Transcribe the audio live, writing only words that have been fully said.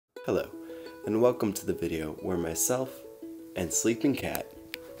Hello, and welcome to the video where myself and Sleeping Cat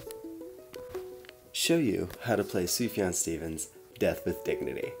show you how to play Sufjan Stevens' Death with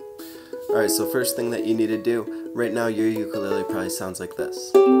Dignity. Alright, so first thing that you need to do, right now your ukulele probably sounds like this.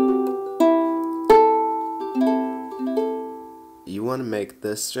 You want to make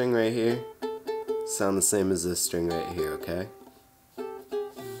this string right here sound the same as this string right here, okay?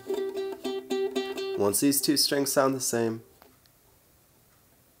 Once these two strings sound the same,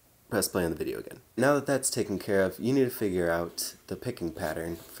 press play on the video again. Now that that's taken care of, you need to figure out the picking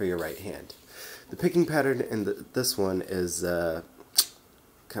pattern for your right hand. The picking pattern in this one is kind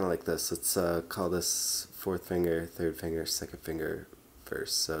of like this. Let's call this fourth finger, third finger, second finger,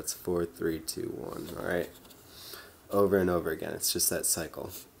 first. So it's 4, 3, 2, 1. Alright? Over and over again. It's just that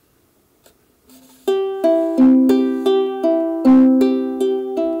cycle.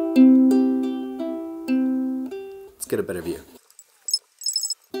 Let's get a better view.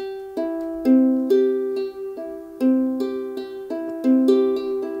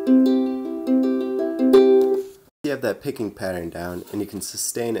 You have that picking pattern down and you can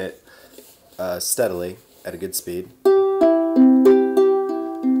sustain it steadily at a good speed.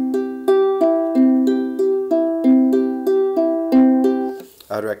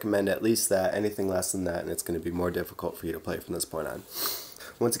 I would recommend at least that. Anything less than that and it's going to be more difficult for you to play from this point on.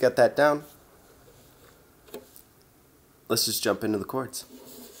 Once you got that down, let's just jump into the chords.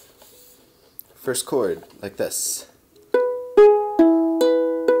 First chord, like this.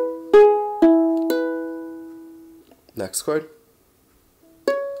 Next chord.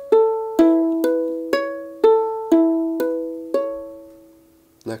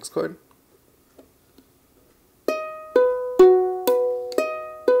 Next chord.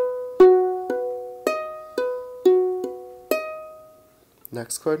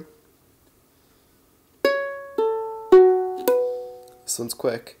 Next chord. This one's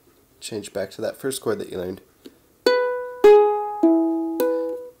quick. Change back to that first chord that you learned.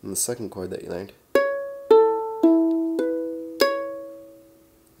 And the second chord that you learned.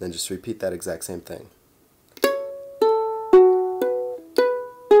 Then just repeat that exact same thing.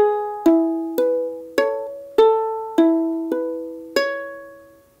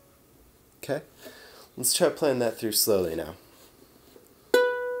 Okay, let's try playing that through slowly now.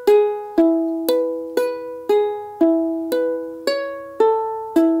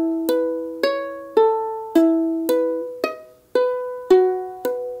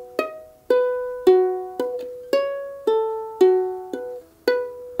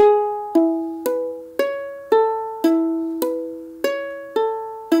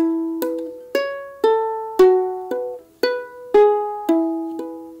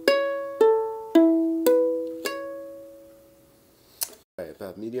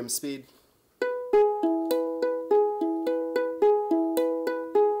 About medium speed.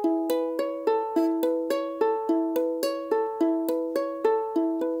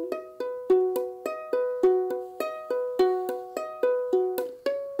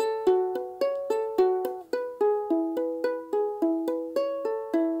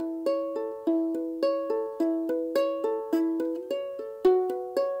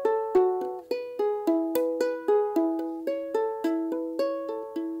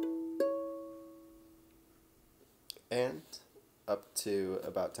 And up to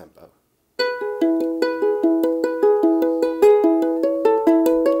about tempo.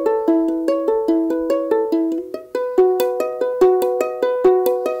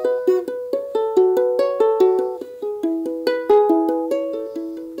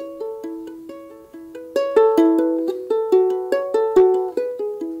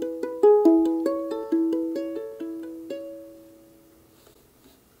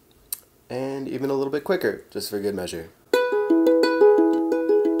 And even a little bit quicker, just for good measure.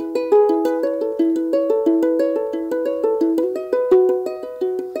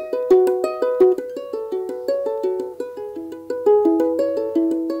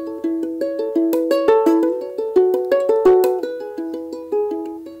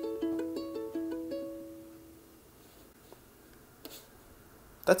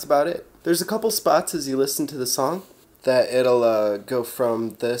 That's about it. There's a couple spots as you listen to the song that it'll go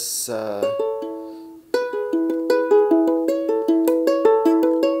from this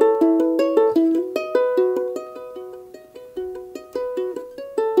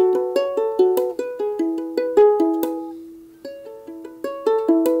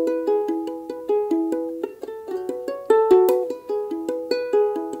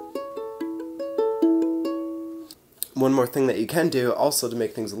One more thing that you can do also to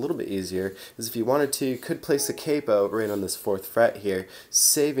make things a little bit easier is if you wanted to, you could place a capo right on this 4th fret here,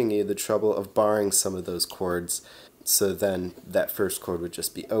 saving you the trouble of barring some of those chords. So then that first chord would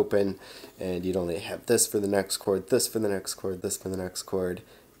just be open, and you'd only have this for the next chord, this for the next chord, this for the next chord,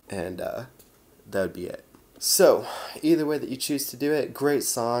 and that would be it. So, either way that you choose to do it, great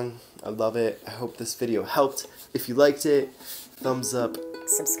song. I love it. I hope this video helped. If you liked it, thumbs up.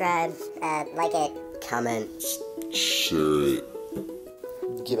 Subscribe, like it. Comment. Share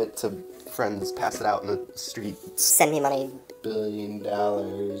it. Give it to friends. Pass it out in the street. Send me money. $1 billion.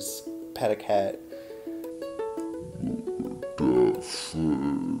 Pet a cat. That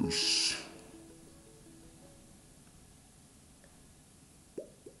face.